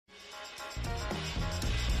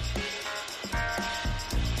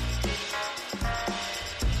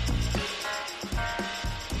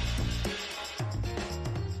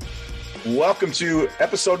Welcome to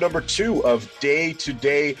episode number 2 of Day to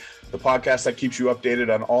Day, the podcast that keeps you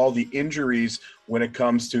updated on all the injuries when it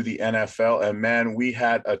comes to the NFL. And man, we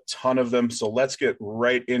had a ton of them. So let's get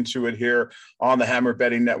right into it here on the Hammer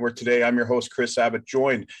Betting Network today. I'm your host, Chris Abbott,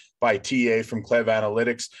 joined by TA from Clev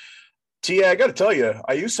Analytics. TA, I got to tell you,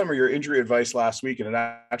 I used some of your injury advice last week, and it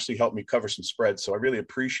actually helped me cover some spreads. So I really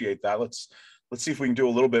appreciate that. Let's see if we can do a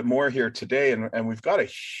little bit more here today. And we've got a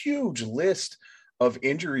huge list of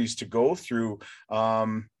injuries to go through.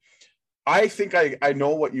 I think I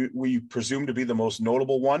know what we presume to be the most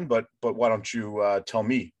notable one, but why don't you tell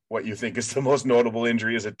me what you think is the most notable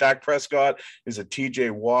injury? Is it Dak Prescott? Is it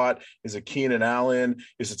TJ Watt? Is it Keenan Allen?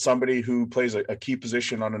 Is it somebody who plays a key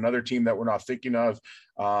position on another team that we're not thinking of?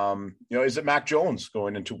 Is it Mac Jones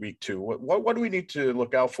going into week 2? What do we need to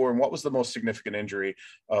look out for? And what was the most significant injury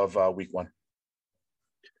of week 1?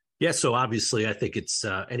 Yeah, so obviously, I think it's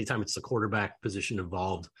anytime it's the quarterback position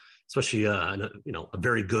involved, especially a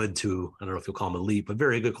very good to, I don't know if you'll call him elite, but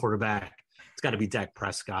very good quarterback. It's got to be Dak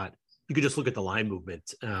Prescott. You could just look at the line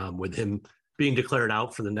movement with him being declared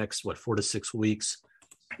out for the next 4 to 6 weeks,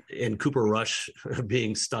 and Cooper Rush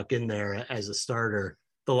being stuck in there as a starter.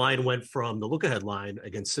 The line went from the look-ahead line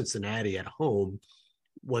against Cincinnati at home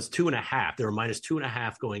was 2.5. They were minus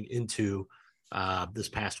 2.5 going into this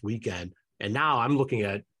past weekend. And now I'm looking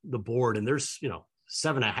at the board, and there's,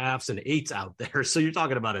 7.5s and 8s out there. So you're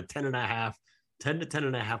talking about a 10 to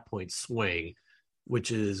 10.5 point swing, which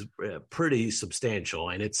is pretty substantial.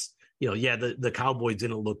 And it's, the Cowboys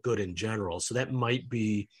didn't look good in general. So that might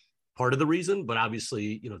be part of the reason, but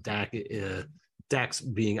obviously, Dak's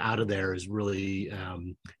being out of there is really,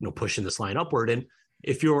 pushing this line upward. And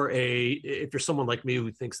if you're someone like me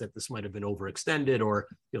who thinks that this might've been overextended, or,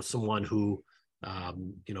 someone who,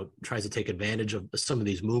 tries to take advantage of some of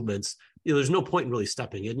these movements, there's no point in really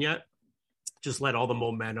stepping in yet. Just let all the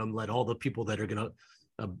momentum, let all the people that are going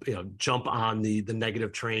to, jump on the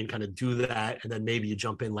negative train kind of do that. And then maybe you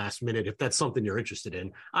jump in last minute if that's something you're interested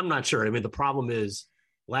in. I'm not sure. I mean, the problem is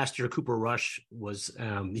last year, Cooper Rush was,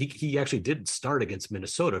 he actually did start against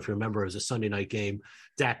Minnesota. If you remember, it was a Sunday night game.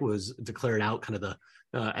 Dak was declared out kind of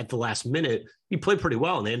at the last minute. He played pretty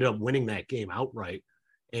well, and they ended up winning that game outright.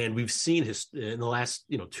 And we've seen in the last,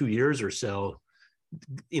 2 years or so,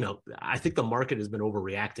 I think the market has been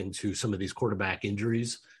overreacting to some of these quarterback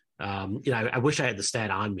injuries. I wish I had the stat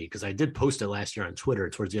on me, because I did post it last year on Twitter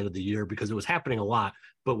towards the end of the year, because it was happening a lot.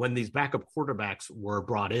 But when these backup quarterbacks were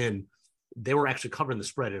brought in, they were actually covering the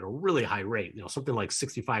spread at a really high rate, something like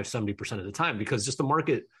 65, 70% of the time, because just the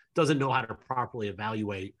market doesn't know how to properly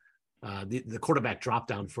evaluate the quarterback drop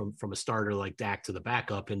down from a starter like Dak to the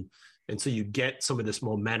backup. And so you get some of this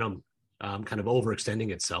momentum kind of overextending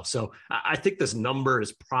itself. So I think this number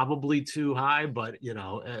is probably too high, but,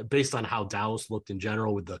 based on how Dallas looked in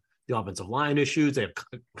general with the offensive line issues, they have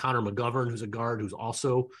Connor McGovern, who's a guard, who's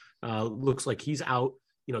also looks like he's out.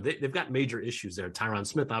 They've got major issues there. Tyron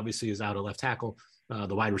Smith obviously is out at left tackle.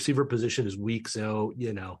 The wide receiver position is weak. So,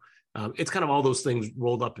 it's kind of all those things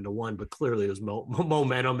rolled up into one, but clearly there's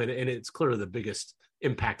momentum, and it's clearly the biggest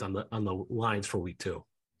impact on the lines for week 2.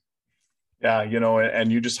 Yeah,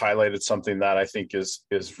 and you just highlighted something that I think is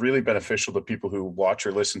really beneficial to people who watch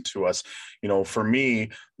or listen to us. For me,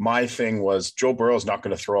 my thing was Joe Burrow's not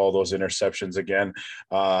going to throw all those interceptions again.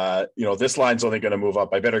 This line's only going to move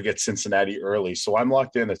up. I better get Cincinnati early. So I'm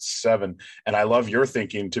locked in at 7. And I love your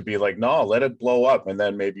thinking to be like, no, let it blow up. And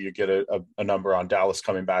then maybe you get a number on Dallas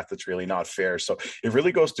coming back that's really not fair. So it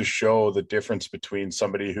really goes to show the difference between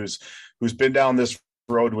somebody who's been down this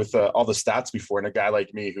road with all the stats before, and a guy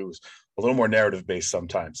like me who's a little more narrative based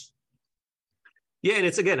sometimes. Yeah, and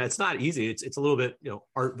it's not easy. It's a little bit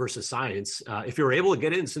art versus science. If you're able to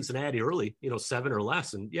get in Cincinnati early, 7 or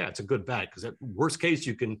less, and yeah, it's a good bet, because at worst case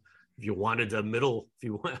you can, if you wanted a middle, if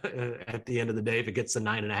you at the end of the day, if it gets to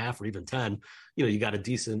 9.5 or even 10, you got a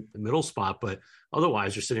decent middle spot. But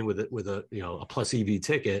otherwise, you're sitting with a plus EV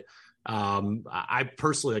ticket. I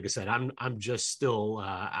personally, like I said, I'm just still,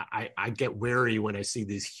 I get wary when I see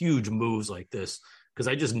these huge moves like this, because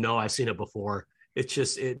I just know I've seen it before. It's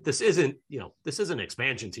just, this isn't an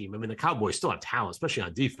expansion team. I mean, the Cowboys still have talent, especially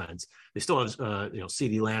on defense. They still have,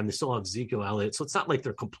 CeeDee Lamb, they still have Ezekiel Elliott. So it's not like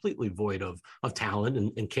they're completely void of talent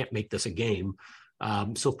and can't make this a game.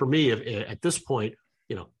 So for me, at this point,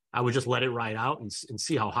 I would just let it ride out and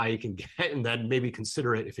see how high you can get, and then maybe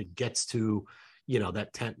consider it if it gets to,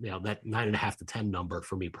 that 10, that 9.5 to 10 number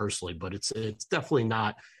for me personally. But it's definitely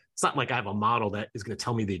not. It's not like I have a model that is going to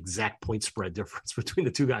tell me the exact point spread difference between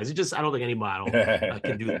the two guys. I don't think any model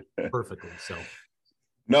can do that perfectly. So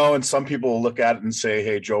No, and some people will look at it and say,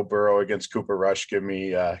 "Hey, Joe Burrow against Cooper Rush, give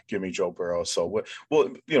me Joe Burrow." So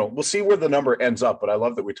we'll see where the number ends up. But I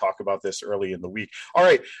love that we talk about this early in the week. All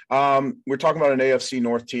right, we're talking about an AFC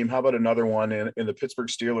North team. How about another one in the Pittsburgh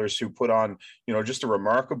Steelers, who put on just a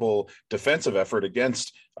remarkable defensive effort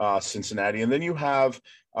against Cincinnati, and then you have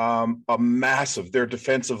their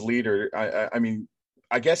defensive leader. I mean,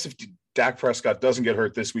 I guess if Dak Prescott doesn't get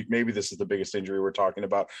hurt this week, maybe this is the biggest injury we're talking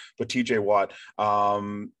about, but TJ Watt,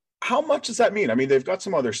 how much does that mean? I mean, they've got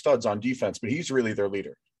some other studs on defense, but he's really their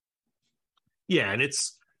leader. Yeah, and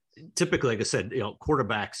it's typically, like I said,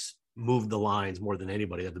 quarterbacks move the lines more than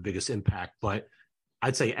anybody, have the biggest impact. But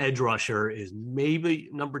I'd say edge rusher is maybe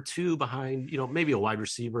number two behind, maybe a wide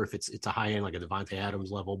receiver if it's a high end like a Devontae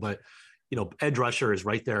Adams level. But edge rusher is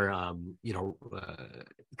right there. Kind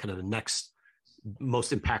of the next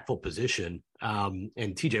most impactful position. And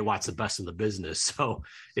TJ Watt's the best in the business. So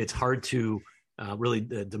it's hard to really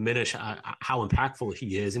diminish how impactful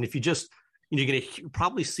he is. And if you just, you're going to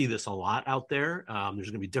probably see this a lot out there. There's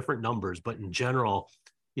going to be different numbers, but in general,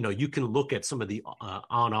 you can look at some of the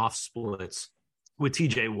on-off splits with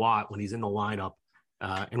TJ Watt when he's in the lineup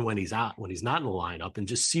and when he's not in the lineup, and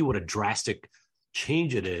just see what a drastic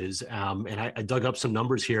change it is. And I dug up some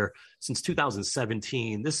numbers here since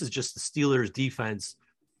 2017. This is just the Steelers defense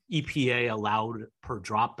EPA allowed per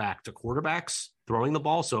drop back to quarterbacks throwing the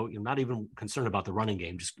ball. So you're not even concerned about the running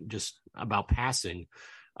game, just about passing.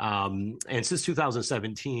 And since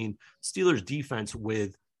 2017, Steelers defense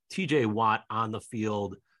with TJ Watt on the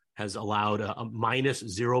field has allowed a minus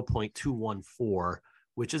 0.214,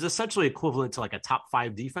 which is essentially equivalent to like a top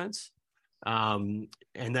 5 defense. And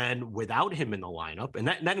then without him in the lineup, and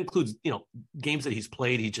that includes, games that he's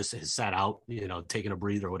played, he just has sat out, taking a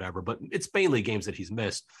breather or whatever, but it's mainly games that he's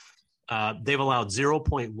missed. They've allowed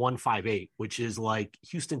 0.158, which is like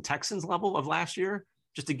Houston Texans level of last year,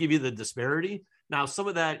 just to give you the disparity. Now, some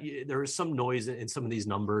of that, there is some noise in some of these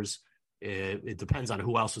numbers. It depends on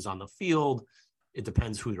who else is on the field. It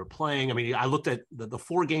depends who you're playing. I mean, I looked at the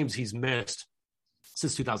 4 games he's missed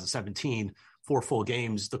since 2017, 4 full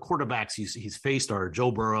games. The quarterbacks he's faced are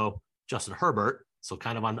Joe Burrow, Justin Herbert, so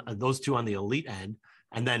kind of on those two on the elite end,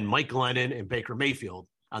 and then Mike Glennon and Baker Mayfield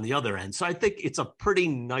on the other end. So I think it's a pretty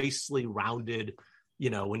nicely rounded,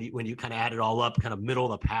 when you kind of add it all up, kind of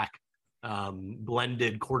middle of the pack,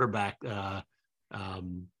 blended quarterback, the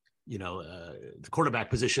quarterback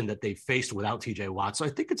position that they faced without TJ Watt. So I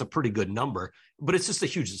think it's a pretty good number, but it's just a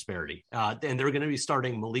huge disparity. And they're going to be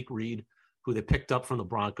starting Malik Reed, who they picked up from the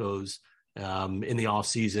Broncos in the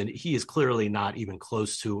offseason. He is clearly not even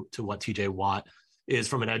close to what TJ Watt is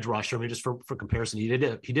from an edge rusher. I mean, just for comparison, he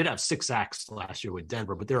did have 6 sacks last year with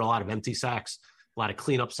Denver, but there are a lot of empty sacks, a lot of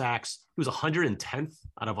cleanup sacks. He was 110th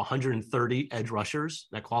out of 130 edge rushers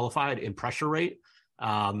that qualified in pressure rate.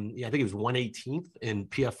 I think he was 118th in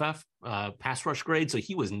PFF pass rush grade. So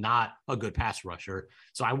he was not a good pass rusher.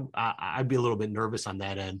 So I'd be a little bit nervous on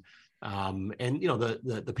that end. And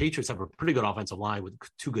the Patriots have a pretty good offensive line with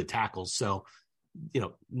 2 good tackles. So,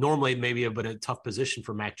 normally maybe a bit of a tough position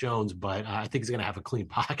for Mac Jones, but I think he's going to have a clean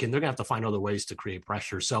pocket, and they're going to have to find other ways to create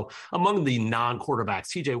pressure. So among the non-quarterbacks,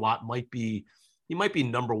 TJ Watt might be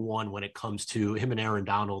number 1 when it comes to him and Aaron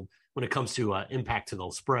Donald, when it comes to impact to the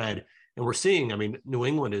spread. And we're seeing, I mean, New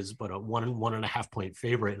England is but a 1.5 point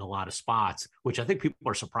favorite in a lot of spots, which I think people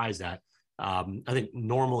are surprised at. I think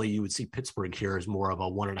normally you would see Pittsburgh here as more of a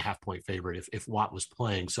 1.5 point favorite if Watt was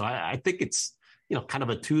playing. So I think it's, kind of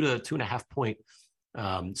a 2 to 2.5 point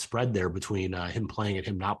spread there between him playing and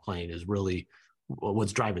him not playing is really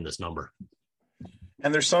what's driving this number.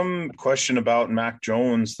 And there's some question about Mac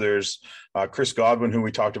Jones. There's Chris Godwin, who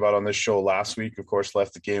we talked about on this show last week, of course,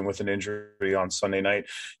 left the game with an injury on Sunday night.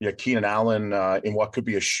 Keenan Allen in what could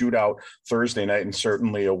be a shootout Thursday night, and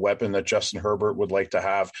certainly a weapon that Justin Herbert would like to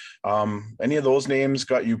have. Any of those names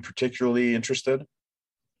got you particularly interested?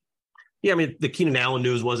 Yeah, I mean, the Keenan Allen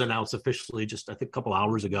news was announced officially just, I think, a couple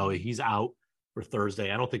hours ago. He's out for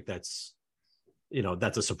Thursday. I don't think that's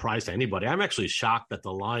a surprise to anybody. I'm actually shocked that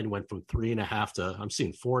the line went from 3.5 to, I'm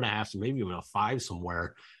seeing 4.5 to maybe even a 5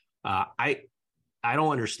 somewhere. I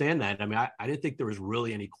don't understand that. I mean, I didn't think there was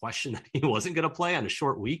really any question that he wasn't going to play on a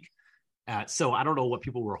short week. So I don't know what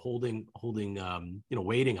people were holding,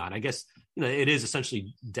 waiting on. I guess, it is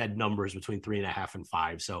essentially dead numbers between 3.5 and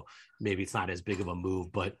 5. So maybe it's not as big of a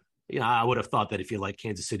move, but I would have thought that if you like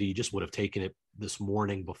Kansas City, you just would have taken it this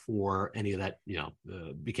morning before any of that,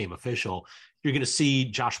 became official. You're going to see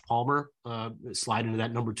Josh Palmer slide into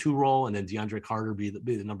that number 2 role, and then DeAndre Carter be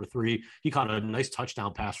the number 3. He caught a nice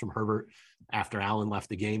touchdown pass from Herbert after Allen left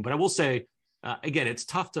the game. But I will say, again, it's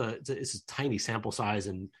tough it's a tiny sample size,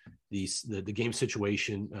 and the game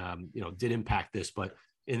situation, did impact this. But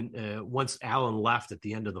once Allen left at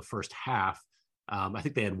the end of the first half, I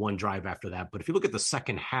think they had one drive after that. But if you look at the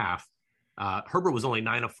second half, Herbert was only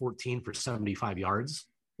 9 of 14 for 75 yards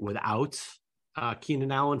without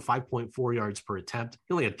Keenan Allen, 5.4 yards per attempt.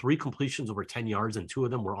 He only had 3 completions over 10 yards, and 2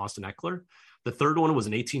 of them were Austin Eckler. The third one was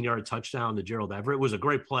an 18-yard touchdown to Gerald Everett. It was a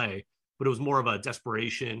great play, but it was more of a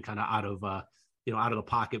desperation kind of out of the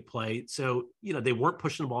pocket play. So, they weren't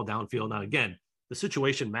pushing the ball downfield. Now, again, the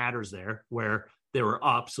situation matters there where they were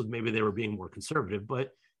up, so maybe they were being more conservative.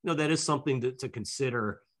 But, that is something to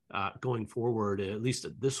consider going forward, at least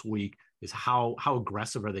this week, is how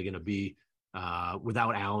aggressive are they going to be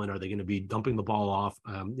without Allen? Are they going to be dumping the ball off?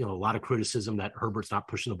 A lot of criticism that Herbert's not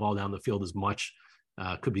pushing the ball down the field as much.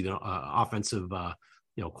 Could be the offensive,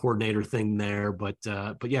 coordinator thing there. But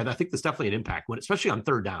yeah, I think there's definitely an impact especially on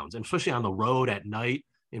third downs, and especially on the road at night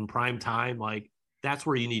in prime time. Like, that's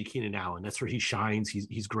where you need Keenan Allen. That's where he shines.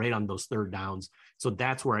 He's great on those third downs. So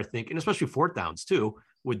that's where I think, and especially fourth downs too,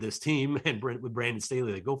 with this team and with Brandon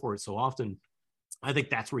Staley, they go for it so often. I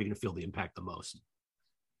think that's where you're going to feel the impact the most.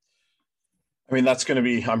 I mean, that's going to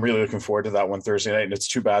be, I'm really looking forward to that one Thursday night. And it's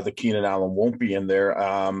too bad that Keenan Allen won't be in there.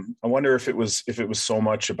 I wonder if it was so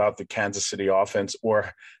much about the Kansas City offense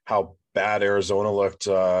or how bad Arizona looked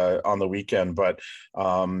on the weekend. But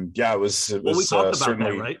it was we talked about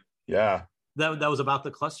that, right? Yeah. That was about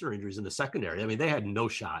the cluster injuries in the secondary. I mean, they had no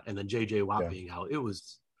shot. And then JJ Watt being out, it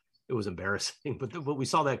was embarrassing, but we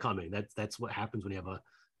saw that coming. That's what happens when you have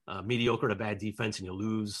a mediocre to bad defense and you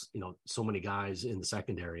lose, so many guys in the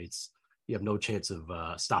secondary. You have no chance of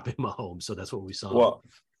stopping Mahomes. So that's what we saw. Well,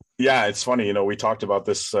 yeah, it's funny. We talked about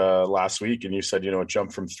this last week, and you said, it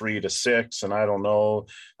jumped from 3 to 6. And I don't know.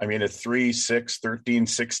 I mean, at 3, 6, 13,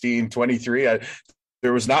 16, 23,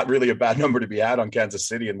 there was not really a bad number to be had on Kansas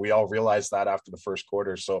City. And we all realized that after the first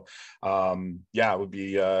quarter. So, it would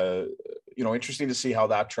be, interesting to see how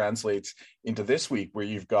that translates into this week where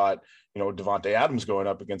you've got, Devontae Adams going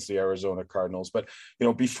up against the Arizona Cardinals. But,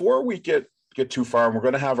 before we get too far, and we're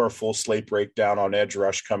going to have our full slate breakdown on edge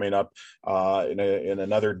rush coming up in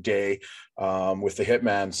another day with the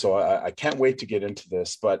Hitman. So I can't wait to get into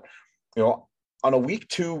this. But, on a week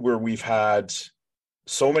 2 where we've had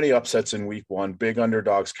so many upsets in week 1, big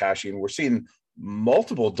underdogs cashing, we're seeing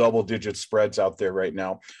multiple double-digit spreads out there right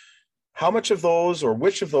now. How much of those, or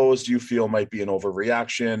which of those do you feel might be an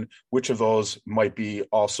overreaction? Which of those might be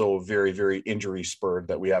also very, very injury spurred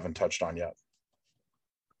that we haven't touched on yet?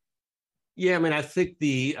 Yeah, I mean, I think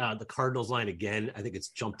the Cardinals line, again, I think it's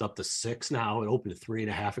jumped up to 6 now. It opened at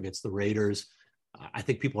 3.5 against the Raiders. I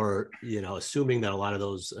think people are, assuming that a lot of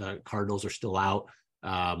those Cardinals are still out.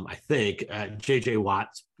 I think JJ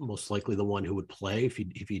Watt's most likely the one who would play if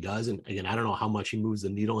he does. And again, I don't know how much he moves the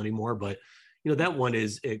needle anymore, but that one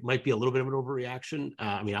it might be a little bit of an overreaction.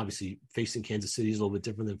 I mean, obviously facing Kansas City is a little bit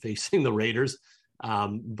different than facing the Raiders.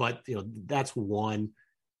 But that's one.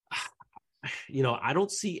 I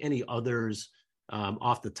don't see any others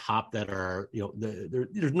off the top that are,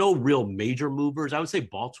 there's no real major movers. I would say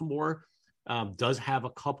Baltimore does have a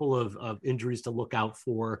couple of injuries to look out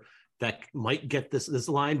for that might get this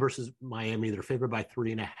line versus Miami. They're favored by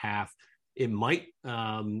 3.5. It might,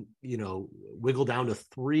 wiggle down to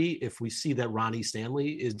 3 if we see that Ronnie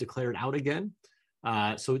Stanley is declared out again.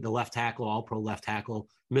 So the left tackle, all-pro left tackle,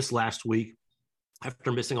 missed last week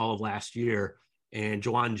after missing all of last year. And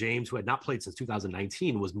Juwan James, who had not played since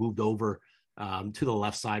 2019, was moved over to the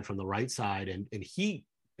left side from the right side, and he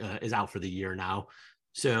is out for the year now.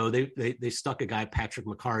 So they stuck a guy, Patrick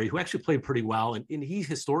McCarry, who actually played pretty well, and he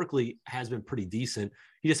historically has been pretty decent.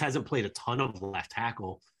 He just hasn't played a ton of left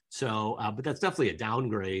tackle. So, but that's definitely a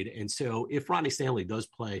downgrade. And so if Ronnie Stanley does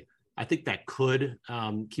play, I think that could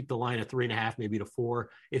keep the line at 3.5, maybe to 4.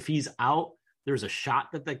 If he's out, there's a shot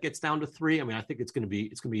that gets down to 3. I mean, I think it's going to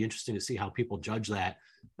be interesting to see how people judge that.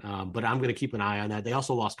 But I'm going to keep an eye on that. They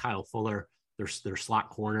also lost Kyle Fuller, their slot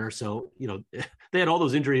corner. So, they had all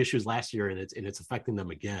those injury issues last year, and it's affecting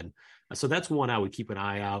them again. So that's one I would keep an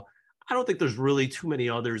eye out. I don't think there's really too many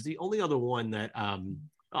others. The only other one that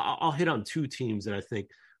I'll hit on 2 teams that I think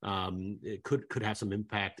it could have some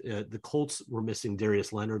impact. The Colts were missing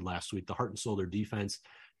Darius Leonard last week, the heart and soul of their defense.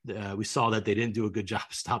 We saw that they didn't do a good job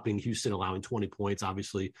stopping Houston, allowing 20 points,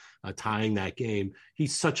 obviously tying that game.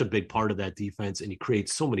 He's such a big part of that defense, and he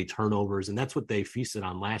creates so many turnovers, and that's what they feasted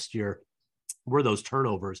on last year, were those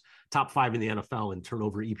turnovers. Top 5 in the NFL in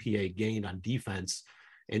turnover EPA gained on defense.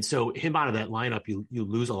 And so him out of that lineup, you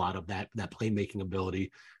lose a lot of that playmaking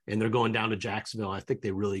ability, and they're going down to Jacksonville. I think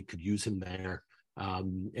they really could use him there.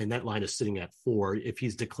 And that line is sitting at 4. If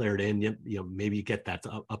he's declared in, maybe you get that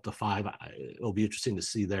up to 5. It'll be interesting to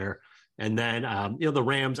see there. And then, the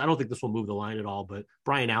Rams, I don't think this will move the line at all, but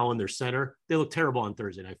Brian Allen, their center, they look terrible on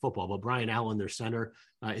Thursday Night Football, but Brian Allen, their center,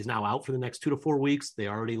 is now out for the next 2 to 4 weeks. They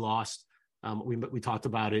already lost. We talked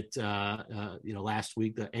about it, last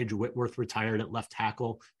week, that Andrew Whitworth retired at left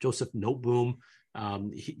tackle. Joseph Noteboom,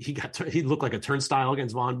 he looked like a turnstile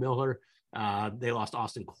against Von Miller. They lost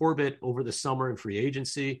Austin Corbett over the summer in free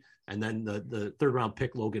agency. And then the 3rd round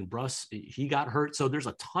pick, Logan Bruss, he got hurt. So there's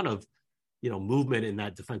a ton of, movement in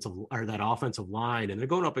that that offensive line. And they're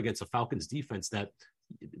going up against a Falcons defense that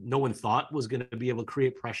no one thought was going to be able to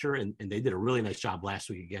create pressure. And they did a really nice job last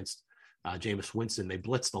week against Jameis Winston. They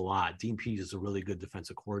blitzed a lot. Dean Pease is a really good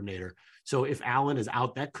defensive coordinator. So if Allen is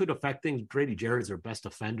out, that could affect things. Grady Jarrett is their best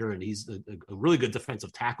defender, and he's a really good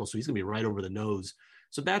defensive tackle. So he's going to be right over the nose.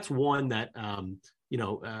 So that's one that,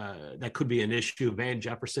 that could be an issue. Van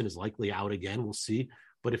Jefferson is likely out again. We'll see.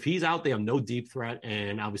 But if he's out, they have no deep threat.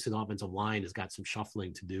 And obviously the offensive line has got some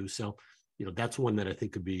shuffling to do. So, that's one that I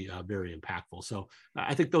think could be very impactful. So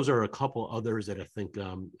I think those are a couple others that I think,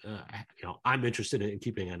 I'm interested in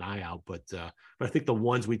keeping an eye out. But I think the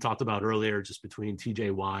ones we talked about earlier, just between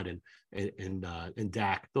TJ Watt and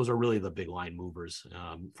Dak, those are really the big line movers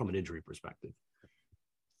from an injury perspective.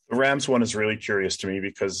 The Rams one is really curious to me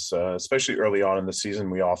because, especially early on in the season,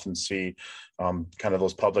 we often see kind of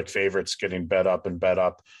those public favorites getting bet up. And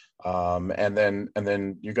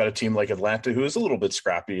then you got a team like Atlanta who is a little bit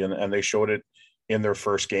scrappy, and they showed it in their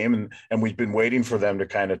first game. And we've been waiting for them to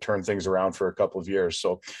kind of turn things around for a couple of years.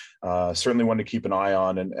 So certainly one to keep an eye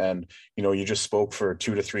on. And you just spoke for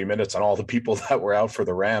 2 to 3 minutes on all the people that were out for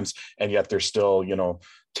the Rams, and yet they're still,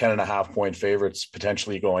 10.5 point favorites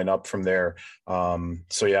potentially going up from there. Might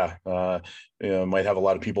have a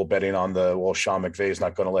lot of people betting on Sean McVay is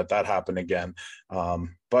not going to let that happen again.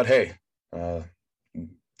 But hey,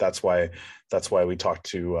 that's why we talk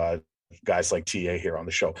to guys like TA here on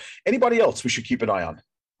the show. Anybody else we should keep an eye on?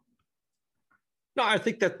 No, I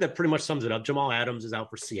think that pretty much sums it up. Jamal Adams is out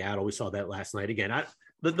for Seattle. We saw that last night again.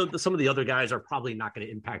 Some of the other guys are probably not going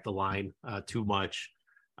to impact the line too much.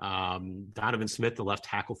 Donovan Smith, the left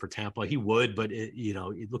tackle for Tampa, he would, but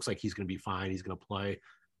it looks like he's going to be fine. He's going to play.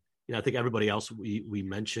 I think everybody else we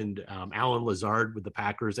mentioned, Alan Lazard with the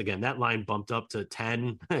Packers. Again, that line bumped up to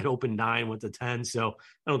 10. It opened 9, went to 10. So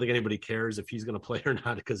I don't think anybody cares if he's going to play or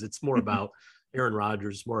not, because it's more about Aaron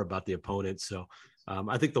Rodgers, more about the opponent. So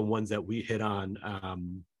I think the ones that we hit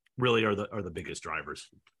on really are the biggest drivers.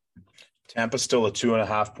 Tampa's still a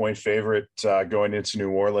 2.5 point favorite going into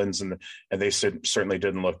New Orleans, and they certainly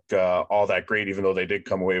didn't look all that great, even though they did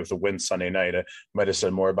come away with a win Sunday night. I might have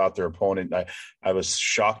said more about their opponent. I was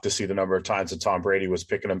shocked to see the number of times that Tom Brady was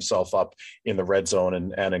picking himself up in the red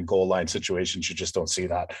zone and in goal line situations. You just don't see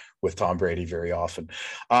that with Tom Brady very often.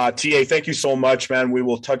 TA, thank you so much, man. We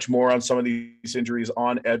will touch more on some of these injuries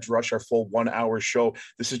on Edge Rush, our full 1 hour show.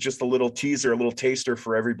 This is just a little teaser, a little taster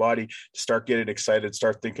for everybody to start getting excited,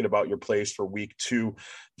 start thinking about your plays for week 2.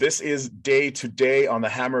 This is Day to Day on the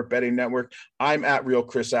Hammer Betting Network. I'm at Real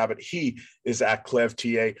Chris Abbott. He is at Clev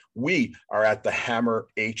TA. We are at the Hammer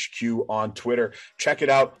HQ on Twitter. Check it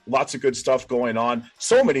out. Lots of good stuff going on.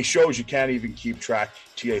 So many shows you can't even keep track.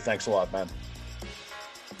 TA, thanks a lot, man.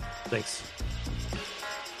 Thanks.